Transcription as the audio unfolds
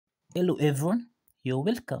Hello everyone, you're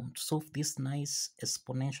welcome to solve this nice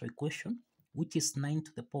exponential equation, which is 9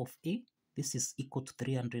 to the power of a. This is equal to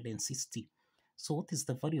 360. So what is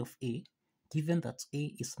the value of a given that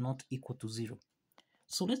a is not equal to 0?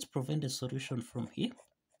 So let's prevent the solution from here.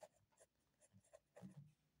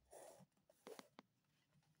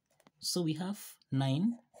 So we have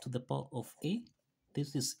 9 to the power of a.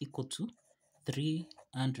 This is equal to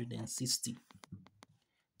 360.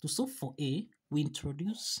 To solve for a, we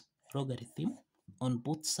introduce logarithm on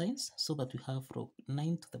both sides so that we have log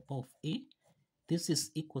 9 to the power of a. This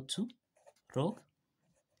is equal to log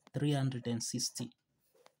 360.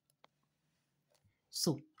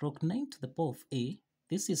 So log 9 to the power of a,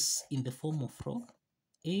 this is in the form of log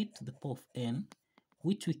a to the power of n,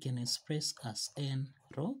 which we can express as n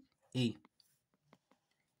log a.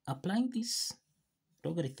 Applying this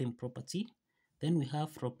logarithm property, then we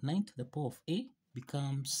have log 9 to the power of a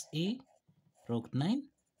becomes a log 9.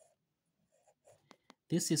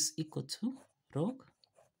 This is equal to log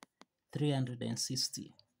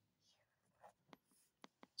 360.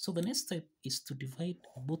 So the next step is to divide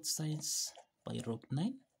both sides by log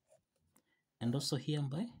 9 and also here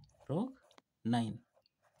by log 9.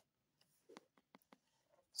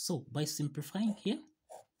 So by simplifying here,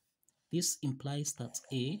 this implies that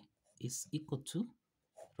a is equal to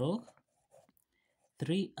log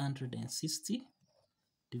 360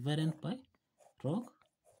 divided by log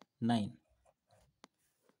 9.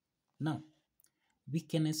 Now, we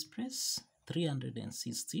can express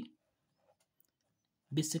 360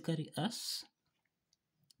 basically as,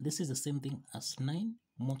 this is the same thing as 9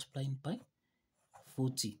 multiplied by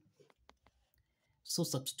 40. So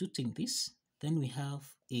substituting this, then we have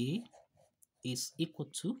a is equal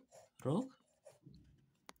to log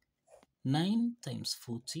 9 times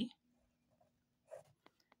 40,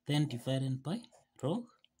 then divided by log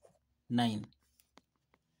 9.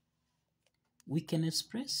 We can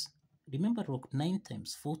express, remember log 9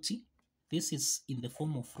 times 40, this is in the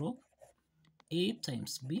form of log a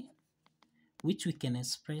times b, which we can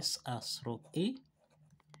express as log a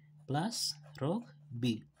plus log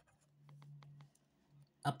b.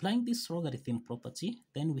 Applying this logarithm property,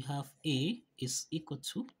 then we have a is equal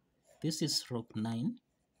to, this is log 9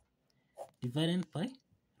 divided by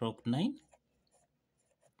log 9,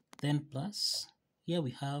 then plus, here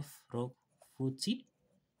we have log 40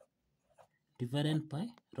 divided by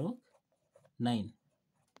log 9.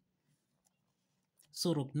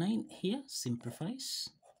 So log 9 here simplifies,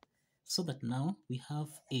 so that now we have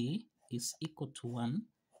a is equal to 1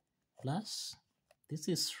 plus, this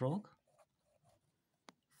is log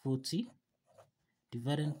 40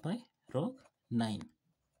 divided by log 9.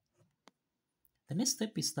 The next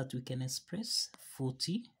step is that we can express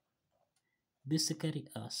 40 basically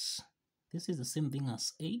as, this is the same thing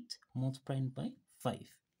as 8 multiplied by 5.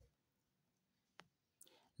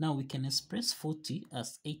 Now we can express 40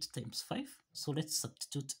 as 8 times 5. So let's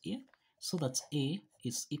substitute here so that a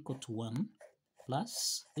is equal to 1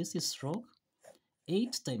 plus, this is log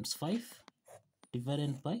 8 times 5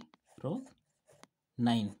 divided by log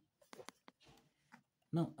 9.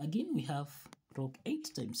 Now again we have log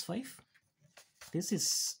 8 times 5. This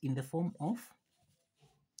is in the form of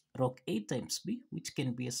log a times b, which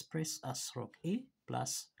can be expressed as log a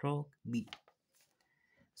plus log b.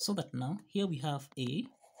 So that now here we have a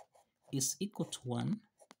is equal to 1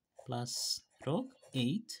 plus log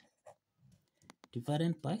 8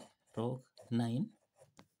 divided by log 9,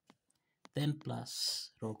 then plus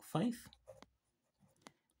log 5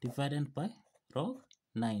 divided by log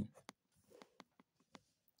 9.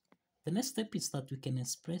 The next step is that we can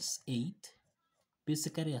express 8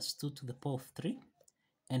 basically as 2 to the power of 3,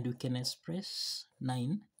 and we can express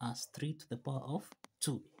 9 as 3 to the power of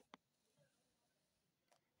 2.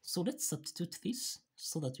 So let's substitute this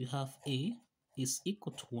so that we have a is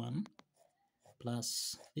equal to 1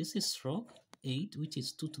 plus, this is log 8, which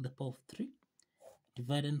is 2 to the power of 3,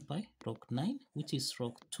 divided by log 9, which is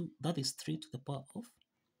log 2, that is 3 to the power of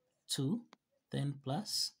 2, then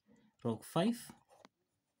plus log 5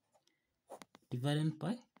 divided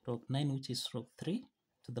by log 9, which is log 3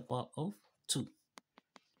 to the power of 2.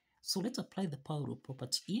 So let's apply the power rule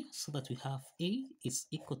property here so that we have a is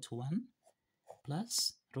equal to 1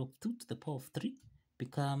 plus log 2 to the power of 3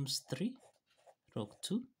 becomes 3 log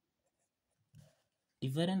 2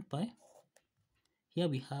 divided by, here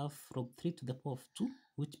we have log 3 to the power of 2,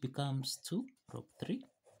 which becomes 2 log 3,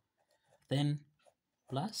 then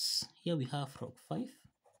plus, here we have log 5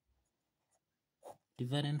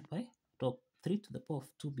 divided by log 3 to the power of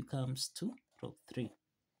 2 becomes 2 log 3.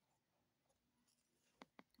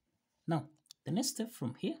 Now, the next step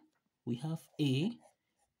from here, we have a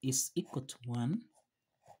is equal to 1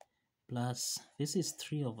 plus this is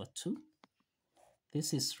 3 over 2.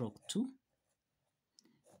 This is log 2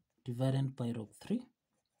 divided by log 3.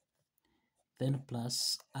 Then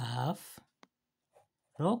plus a half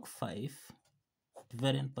log 5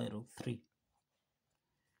 divided by log 3.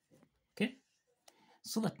 Okay,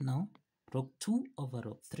 so that now log 2 over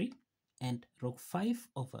log 3 and log 5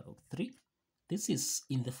 over log 3, this is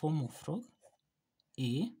in the form of log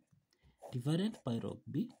A divided by log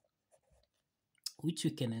B, which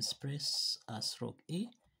we can express as log A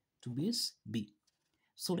to base B.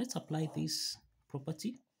 So let's apply this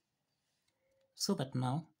property so that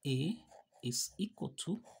now A is equal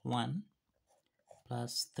to 1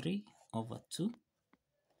 plus 3 over 2.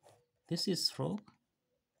 This is log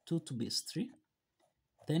 2 to base 3.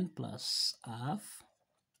 Then plus half.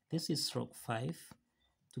 This is log 5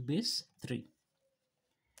 to base 3.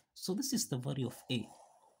 So this is the value of A.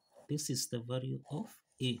 This is the value of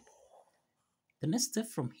A. The next step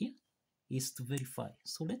from here is to verify.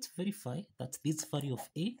 So let's verify that this value of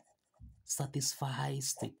A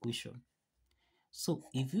satisfies the equation. So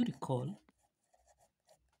if you recall,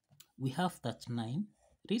 we have that 9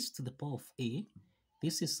 raised to the power of A.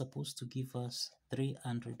 This is supposed to give us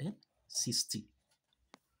 360.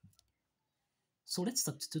 So let's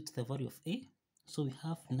substitute the value of A. So we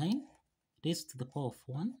have 9 raised to the power of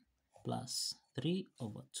 1 plus 3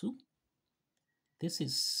 over 2. This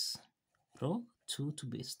is log 2 to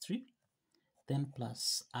base 3. Then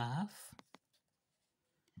plus half.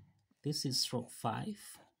 This is log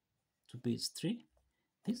 5 to base 3.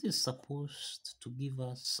 This is supposed to give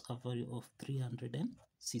us a value of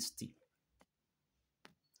 360.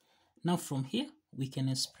 Now from here, we can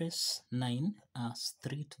express 9 as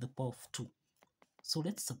 3 to the power of 2. So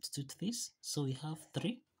let's substitute this. So we have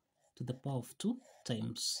 3 to the power of 2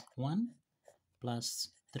 times 1 plus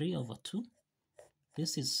 3 over 2.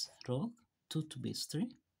 This is log 2 to base 3.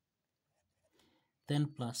 Then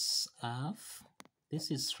plus half.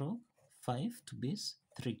 This is log 5 to base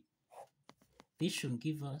 3. This should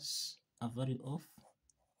give us a value of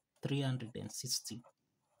 360.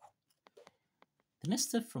 The next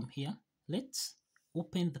step from here, let's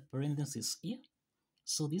open the parentheses here.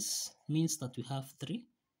 So this means that we have 3.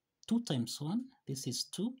 2 times 1, this is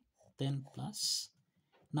 2, then plus.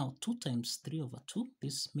 Now 2 times 3 over 2,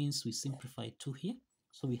 this means we simplify 2 here.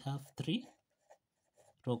 So we have 3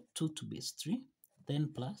 log 2 to base 3, then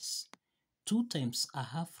plus 2 times a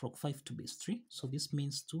half log 5 to base 3. So this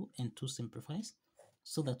means 2 and 2 simplifies,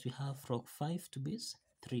 so that we have log 5 to base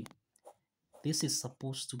 3. This is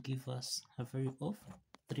supposed to give us a value of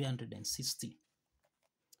 360.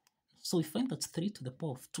 So we find that 3 to the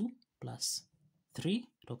power of 2 plus 3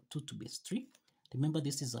 log 2 to base 3. Remember,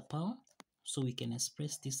 this is a power, so we can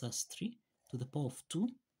express this as 3 to the power of 2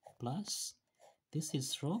 plus, this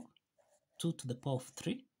is log 2 to the power of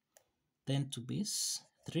 3, then to base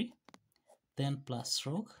 3, then plus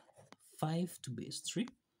log 5 to base 3.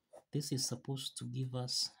 This is supposed to give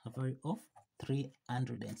us a value of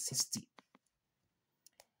 360.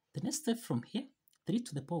 The next step from here, 3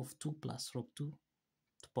 to the power of 2 plus log 2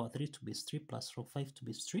 to power 3 to base 3 plus log 5 to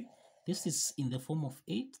base 3. This is in the form of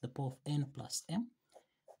a to the power of n plus m,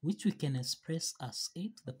 which we can express as a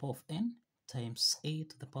to the power of n times a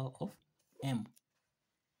to the power of m.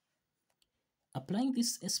 Applying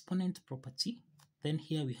this exponent property, then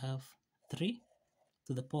here we have 3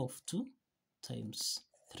 to the power of 2 times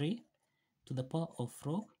 3 to the power of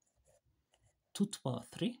log 2 to power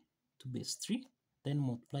 3 to base 3, then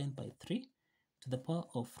multiplied by 3 to the power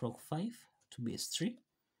of log 5 to base 3.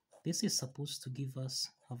 This is supposed to give us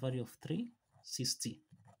a value of 360.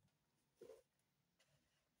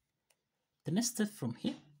 The next step from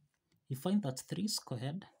here, you find that 3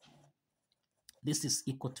 squared, this is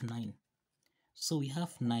equal to 9. So we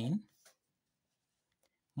have 9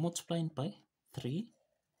 multiplied by 3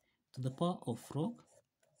 to the power of log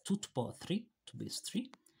 2 to power 3 to base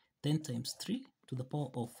 3, then times 3 to the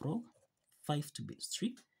power of log 5 to base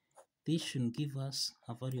 3. This should give us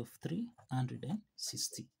a value of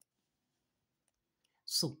 360.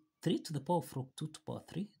 So 3 to the power of log 2 to power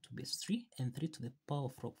 3 to base 3 and 3 to the power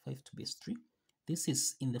of log 5 to base 3. This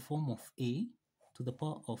is in the form of a to the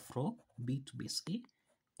power of log b to base a,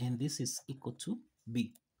 and this is equal to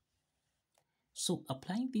b. So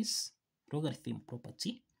applying this logarithm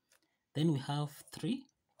property, then we have 3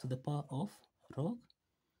 to the power of log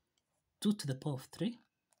 2 to the power of 3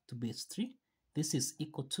 to base 3. This is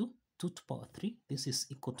equal to 2 to power 3. This is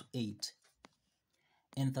equal to 8.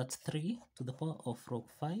 And that 3 to the power of log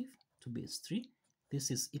 5 to base 3.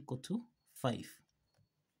 This is equal to 5.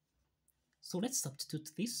 So let's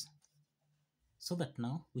substitute this so that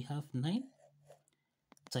now we have 9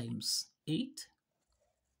 times 8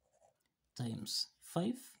 times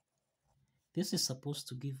 5. This is supposed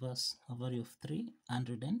to give us a value of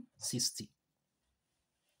 360.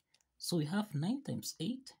 So we have 9 times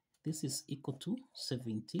 8. This is equal to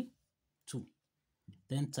 72.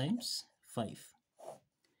 Then times 5.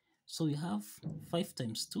 So we have 5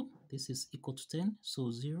 times 2. This is equal to 10.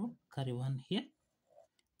 So 0, carry 1 here.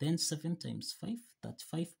 Then 7 times 5,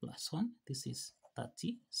 35 plus 1. This is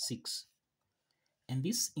 36. And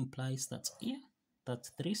this implies that here, that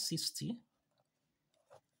 360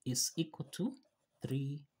 is equal to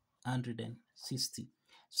 360.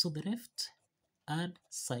 So the left hand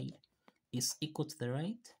side is equal to the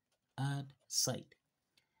right hand side.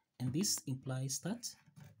 And this implies that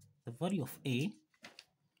the value of A,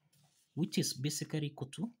 which is basically equal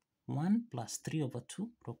to 1 plus 3 over 2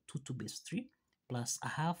 log 2 to base 3 plus a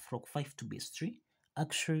half log 5 to base 3,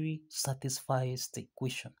 actually satisfies the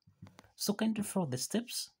equation. So kindly follow the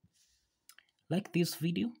steps. Like this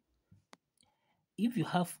video. If you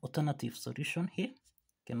have alternative solution here,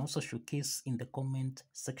 you can also showcase in the comment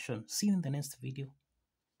section. See you in the next video.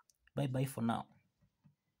 Bye bye for now.